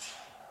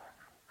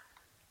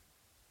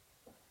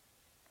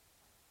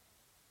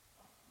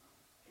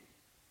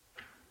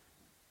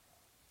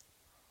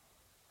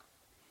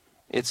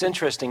 It's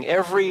interesting,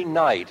 every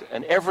night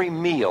and every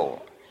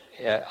meal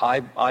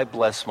I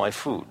bless my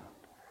food.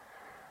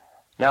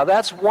 Now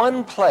that's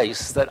one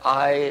place that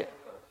I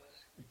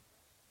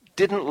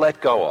didn't let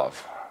go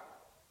of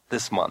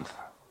this month.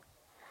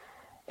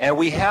 And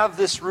we have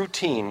this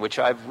routine, which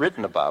I've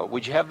written about. We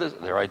have this,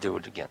 there I do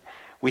it again.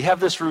 We have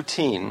this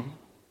routine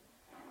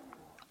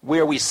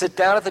where we sit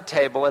down at the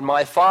table and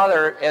my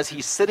father, as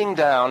he's sitting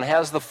down,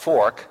 has the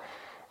fork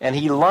and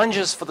he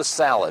lunges for the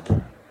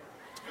salad.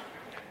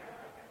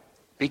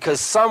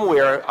 Because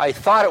somewhere, I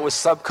thought it was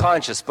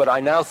subconscious, but I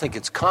now think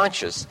it's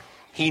conscious.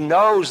 He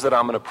knows that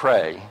I'm going to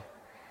pray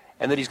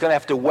and that he's going to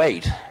have to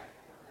wait.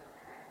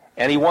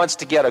 And he wants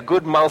to get a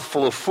good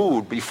mouthful of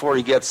food before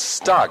he gets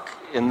stuck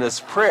in this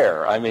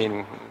prayer. I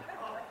mean,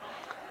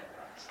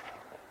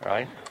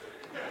 right?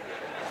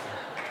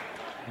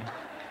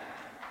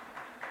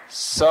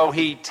 So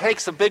he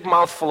takes a big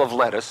mouthful of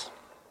lettuce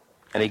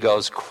and he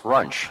goes,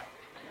 crunch.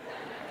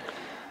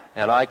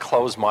 And I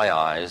close my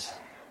eyes.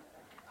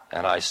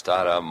 And I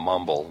start to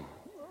mumble,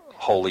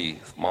 holy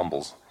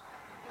mumbles.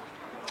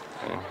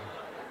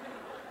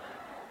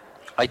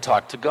 I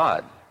talk to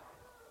God.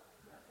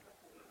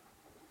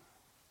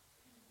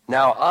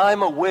 Now,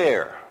 I'm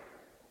aware,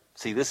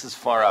 see, this is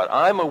far out.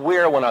 I'm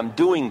aware when I'm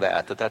doing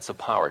that that's a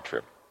power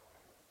trip.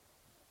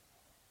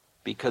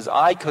 Because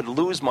I could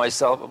lose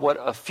myself.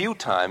 A few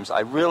times I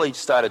really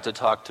started to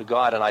talk to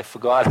God and I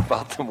forgot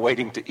about them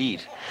waiting to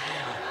eat.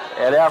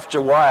 And after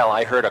a while,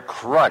 I heard a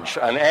crunch,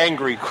 an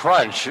angry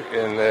crunch,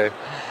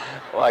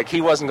 like he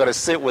wasn't going to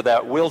sit with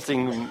that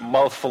wilting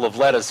mouthful of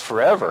lettuce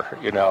forever,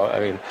 I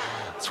mean,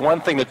 it's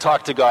one thing to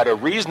talk to God a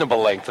reasonable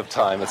length of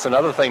time. It's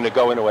another thing to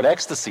go into an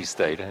ecstasy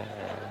state.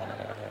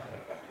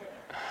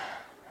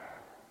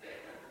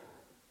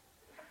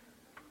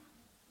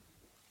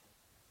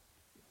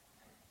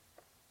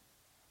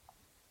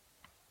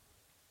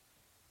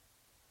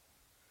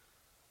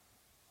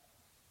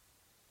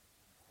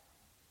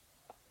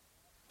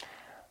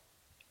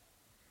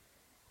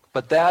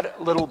 But that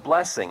little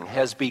blessing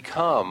has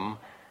become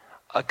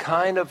a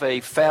kind of a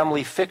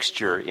family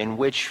fixture in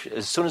which,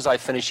 as soon as I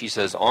finish, he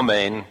says,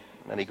 Amen,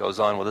 and he goes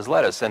on with his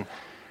lettuce. And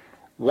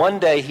one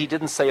day he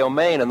didn't say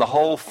Amen, and the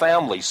whole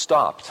family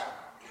stopped.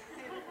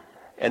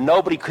 And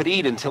nobody could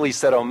eat until he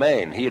said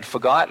Amen. He had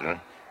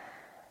forgotten.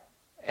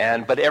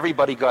 But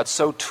everybody got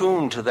so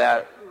tuned to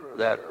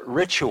that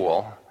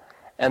ritual,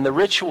 and the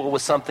ritual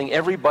was something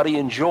everybody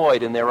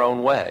enjoyed in their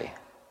own way.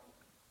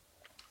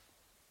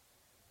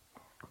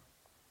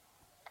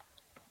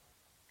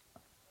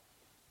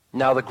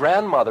 Now, the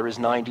grandmother is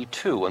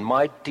 92, and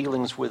my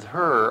dealings with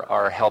her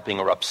are helping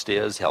her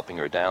upstairs, helping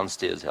her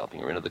downstairs, helping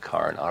her into the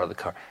car and out of the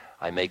car.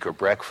 I make her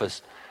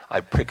breakfast.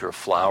 I pick her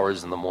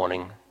flowers in the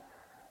morning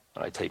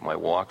when I take my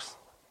walks.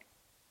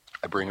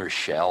 I bring her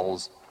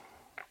shells.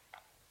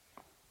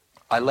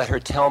 I let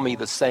her tell me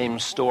the same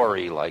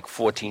story like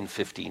 14,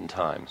 15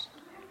 times.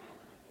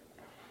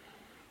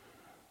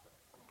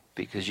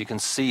 Because you can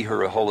see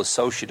her whole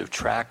associative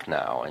track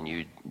now, and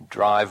you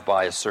drive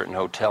by a certain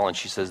hotel, and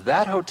she says,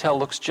 that hotel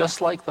looks just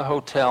like the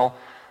hotel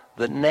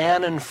that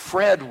Nan and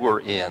Fred were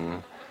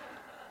in.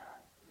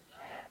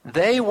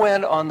 They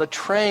went on the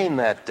train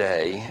that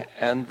day,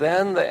 and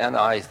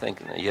I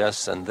think,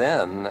 yes, and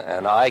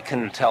I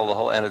can tell the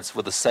whole, and it's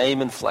with the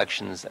same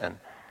inflections. And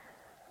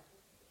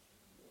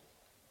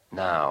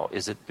now,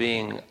 is it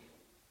being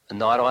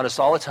not honest?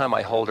 All the time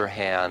I hold her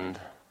hand,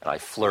 and I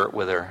flirt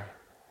with her.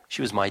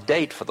 She was my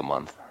date for the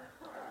month.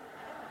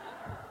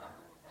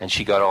 And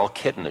she got all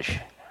kittenish.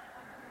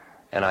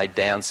 And I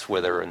dance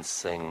with her and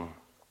sing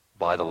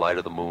By the Light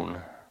of the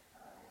Moon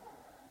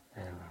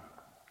and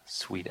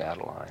Sweet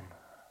Adeline.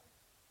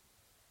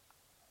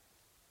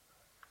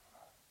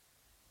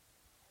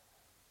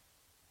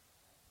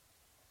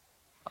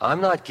 I'm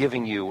not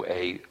giving you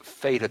a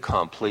fait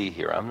accompli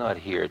here. I'm not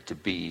here to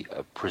be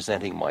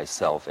presenting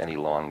myself any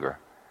longer,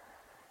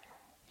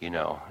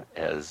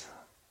 as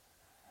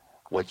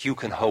what you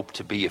can hope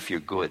to be if you're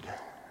good.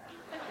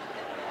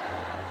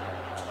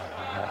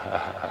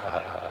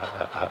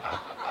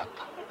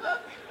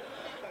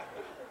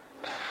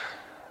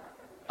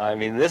 I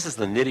mean, this is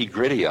the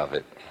nitty-gritty of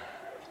it.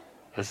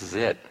 This is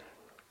it.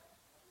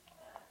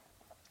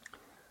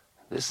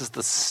 This is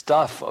the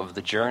stuff of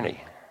the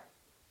journey.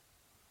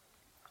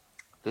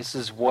 This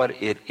is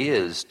what it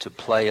is to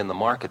play in the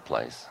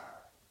marketplace.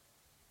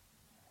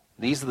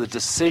 These are the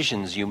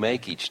decisions you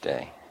make each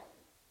day.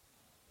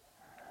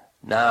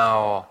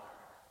 Now,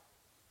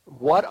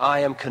 what I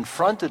am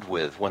confronted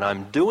with when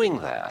I'm doing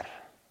that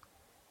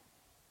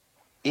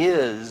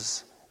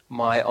is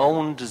my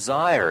own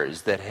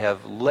desires that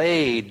have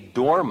laid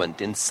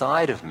dormant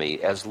inside of me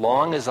as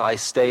long as I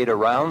stayed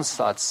around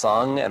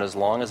satsang and as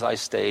long as I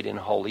stayed in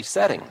holy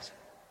settings.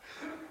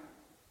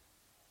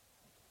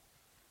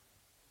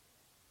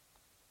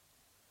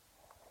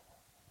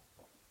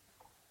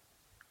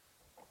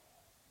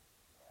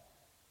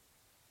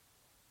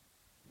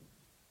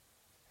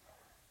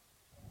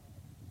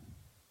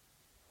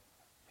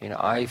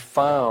 I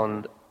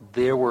found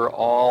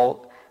the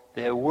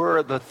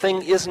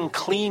thing isn't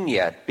clean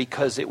yet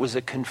because it was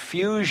a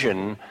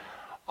confusion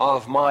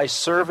of my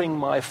serving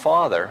my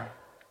father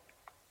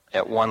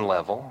at one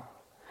level,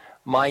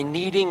 my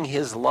needing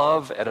his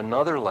love at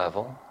another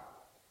level,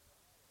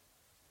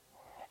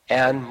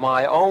 and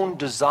my own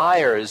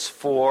desires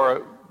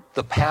for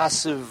the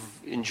passive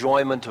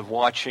enjoyment of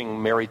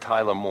watching Mary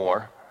Tyler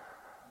Moore,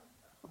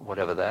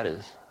 whatever that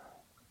is.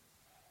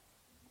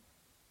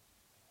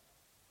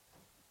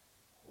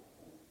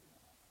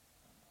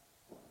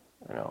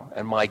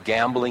 And my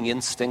gambling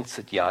instincts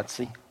at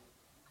Yahtzee.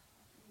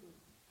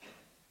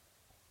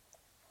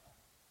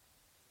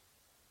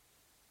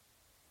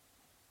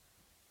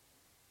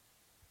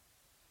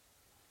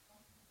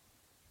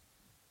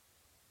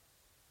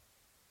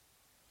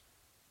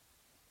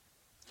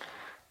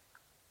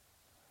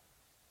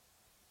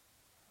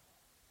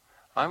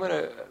 I'm going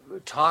to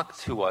talk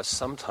to us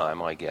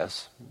sometime, I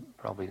guess,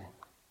 probably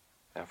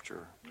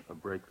after a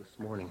break this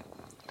morning,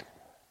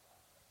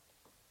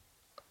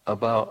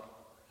 about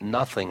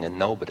nothing and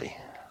nobody.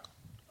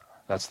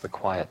 That's the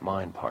quiet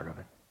mind part of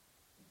it.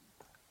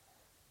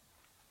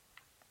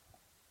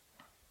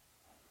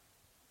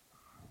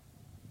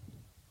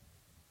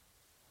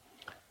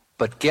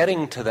 But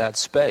getting to that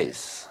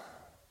space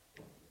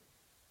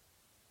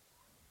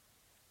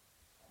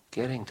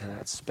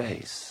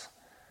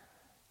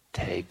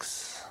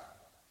takes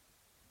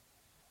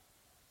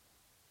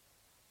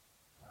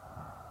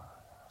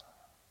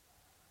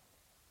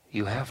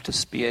you have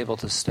to be able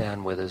to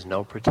stand where there's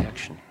no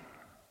protection.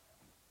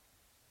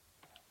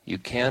 You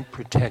can't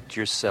protect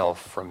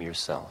yourself from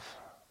yourself.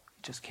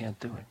 You just can't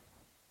do it.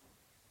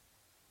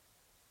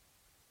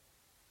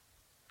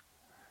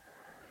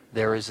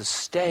 There is a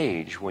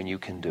stage when you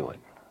can do it.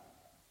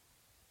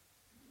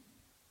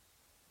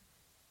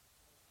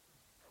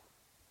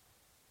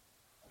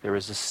 There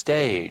is a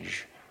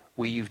stage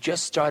where you've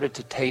just started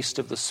to taste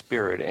of the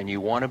Spirit and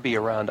you want to be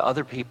around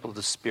other people of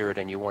the Spirit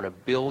and you want to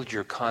build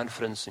your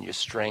confidence and your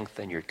strength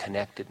and your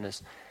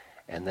connectedness,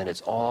 and then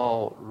it's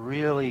all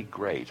really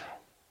great.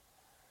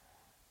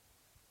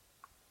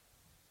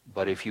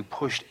 But if you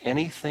pushed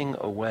anything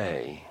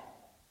away,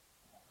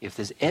 if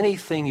there's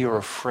anything you're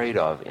afraid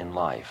of in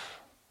life,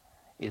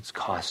 it's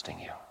costing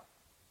you.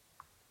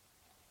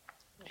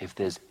 If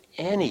there's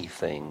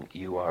anything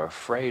you are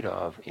afraid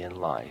of in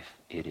life,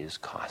 it is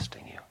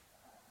costing you.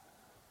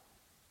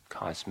 It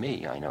costs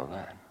me, I know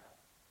that.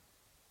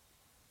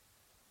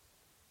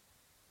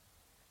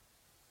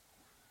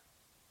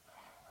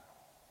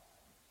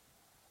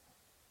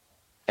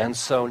 And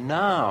so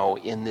now,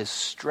 in this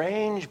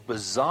strange,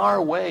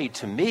 bizarre way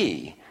to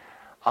me,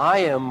 I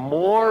am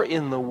more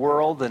in the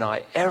world than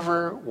I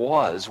ever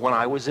was when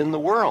I was in the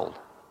world.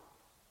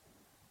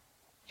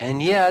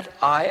 And yet,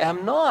 I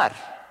am not.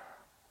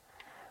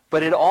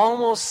 But it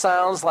almost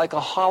sounds like a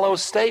hollow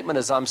statement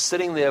as I'm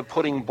sitting there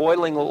putting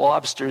boiling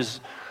lobsters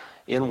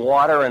in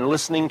water and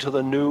listening to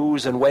the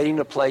news and waiting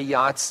to play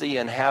Yahtzee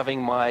and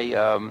having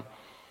my,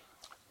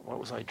 what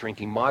was I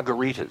drinking?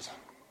 Margaritas.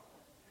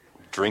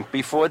 Drink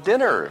before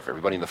dinner. If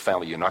everybody in the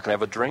family, you're not going to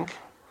have a drink?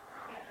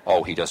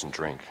 Oh, he doesn't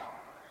drink.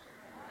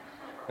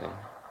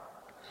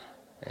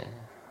 Okay.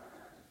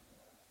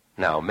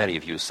 Now, many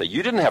of you say,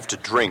 you didn't have to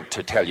drink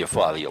to tell your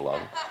father you love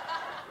him.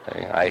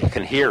 Okay. I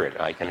can hear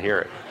it. I can hear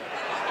it.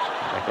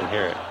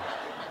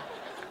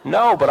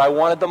 No, but I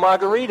wanted the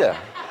margarita.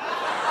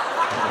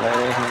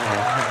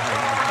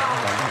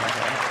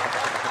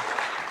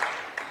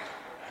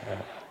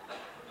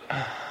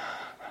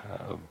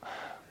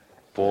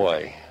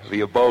 Boy,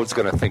 the abode's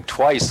going to think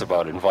twice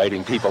about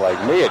inviting people like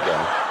me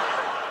again.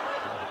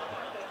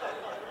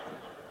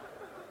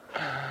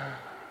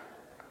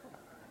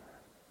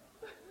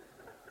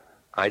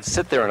 I'd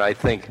sit there and I'd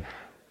think,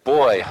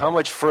 boy, how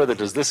much further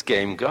does this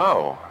game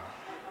go?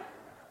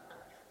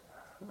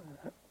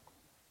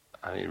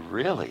 I mean,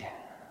 really.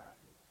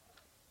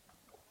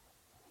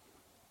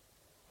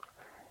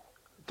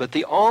 But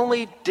the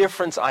only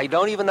difference, I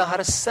don't even know how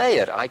to say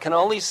it. I can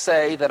only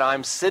say that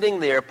I'm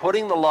sitting there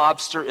putting the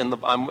lobster in the,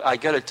 I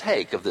get a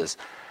take of this,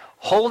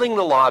 holding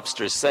the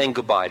lobster, saying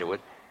goodbye to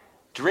it,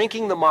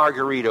 drinking the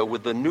margarita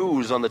with the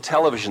news on the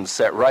television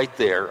set right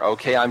there,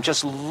 okay? I'm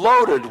just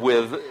loaded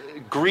with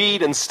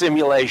greed and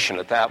stimulation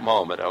at that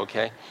moment,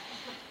 okay?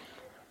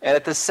 And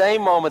at the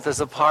same moment, there's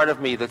a part of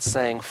me that's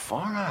saying,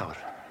 far out.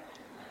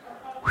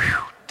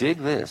 Whew, dig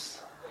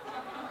this.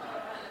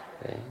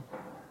 Okay?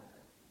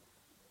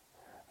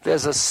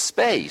 There's a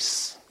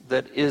space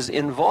that is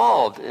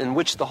involved in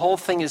which the whole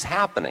thing is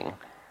happening.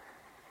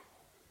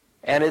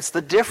 And it's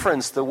the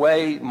difference, the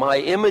way my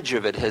image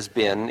of it has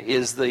been,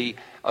 is a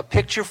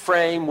picture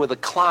frame with a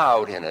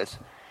cloud in it,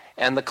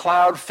 and the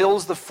cloud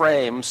fills the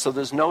frame so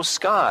there's no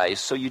sky,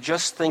 so you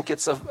just think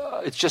it's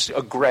just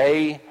a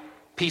gray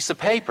piece of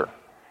paper.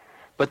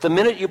 But the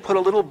minute you put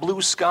a little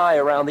blue sky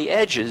around the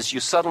edges,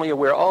 you're suddenly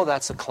aware, oh,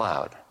 that's a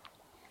cloud.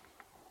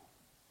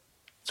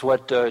 It's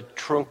what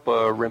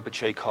Trungpa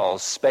Rinpoche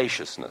calls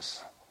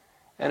spaciousness.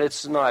 And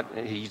he's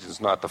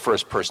not the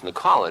first person to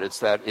call it.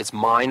 It's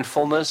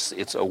mindfulness,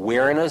 it's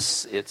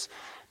awareness, it's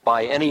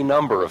by any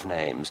number of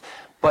names.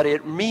 But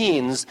it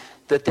means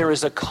that there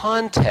is a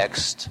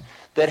context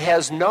that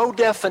has no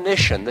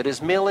definition, that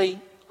is merely,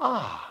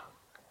 a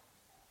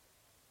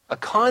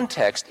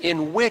context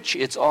in which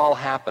it's all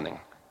happening.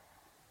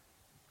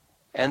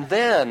 And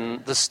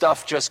then the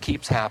stuff just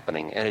keeps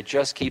happening, and it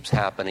just keeps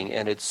happening,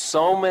 and it's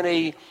so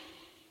many.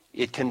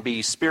 It can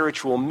be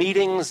spiritual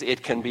meetings,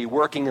 it can be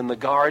working in the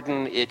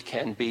garden, it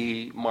can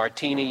be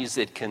martinis,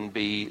 it can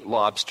be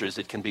lobsters,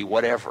 it can be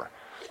whatever.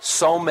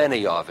 So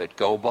many of it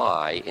go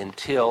by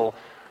until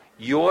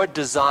your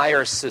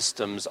desire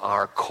systems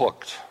are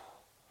cooked,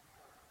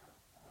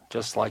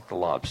 just like the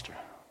lobster.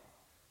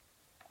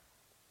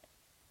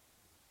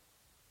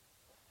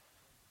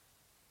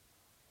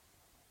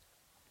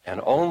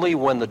 And only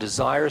when the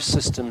desire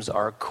systems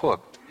are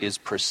cooked is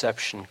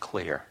perception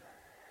clear.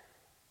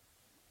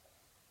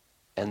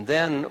 And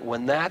then,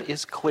 when that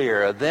is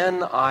clear,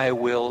 then I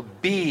will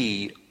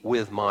be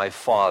with my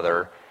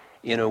Father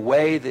in a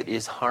way that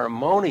is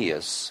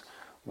harmonious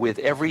with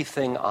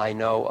everything I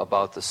know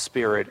about the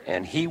Spirit,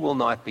 and He will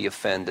not be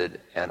offended,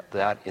 and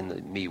that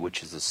in me,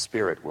 which is the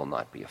Spirit, will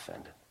not be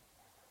offended.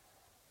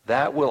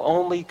 That will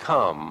only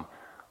come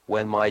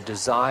when my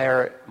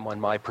desire, when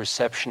my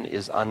perception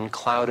is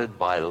unclouded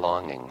by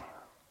longing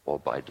or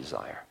by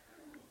desire.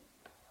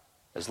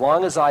 As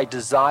long as I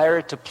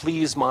desire to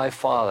please my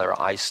Father,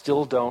 I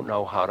still don't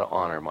know how to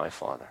honor my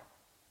Father.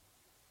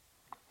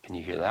 Can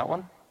you hear that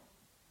one?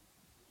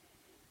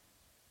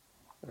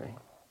 Right.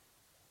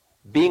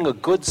 Being a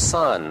good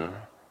son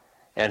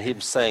and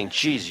Him saying,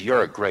 geez,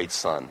 you're a great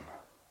son,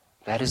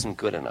 that isn't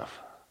good enough.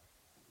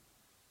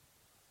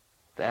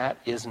 That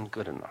isn't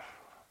good enough.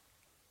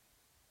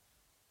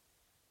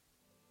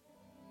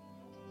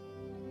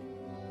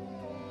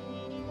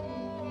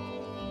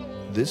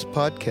 This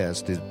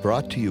podcast is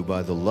brought to you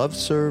by the Love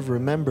Serve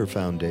Remember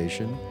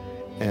Foundation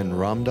and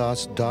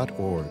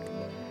Ramdas.org.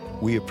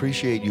 We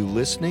appreciate you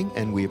listening,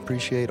 and we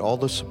appreciate all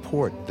the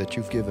support that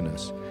you've given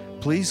us.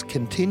 Please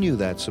continue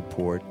that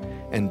support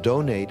and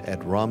donate at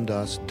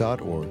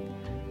Ramdas.org.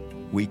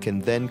 We can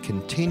then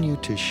continue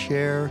to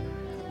share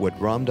what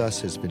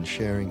Ramdas has been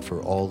sharing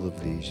for all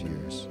of these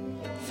years.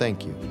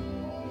 Thank you.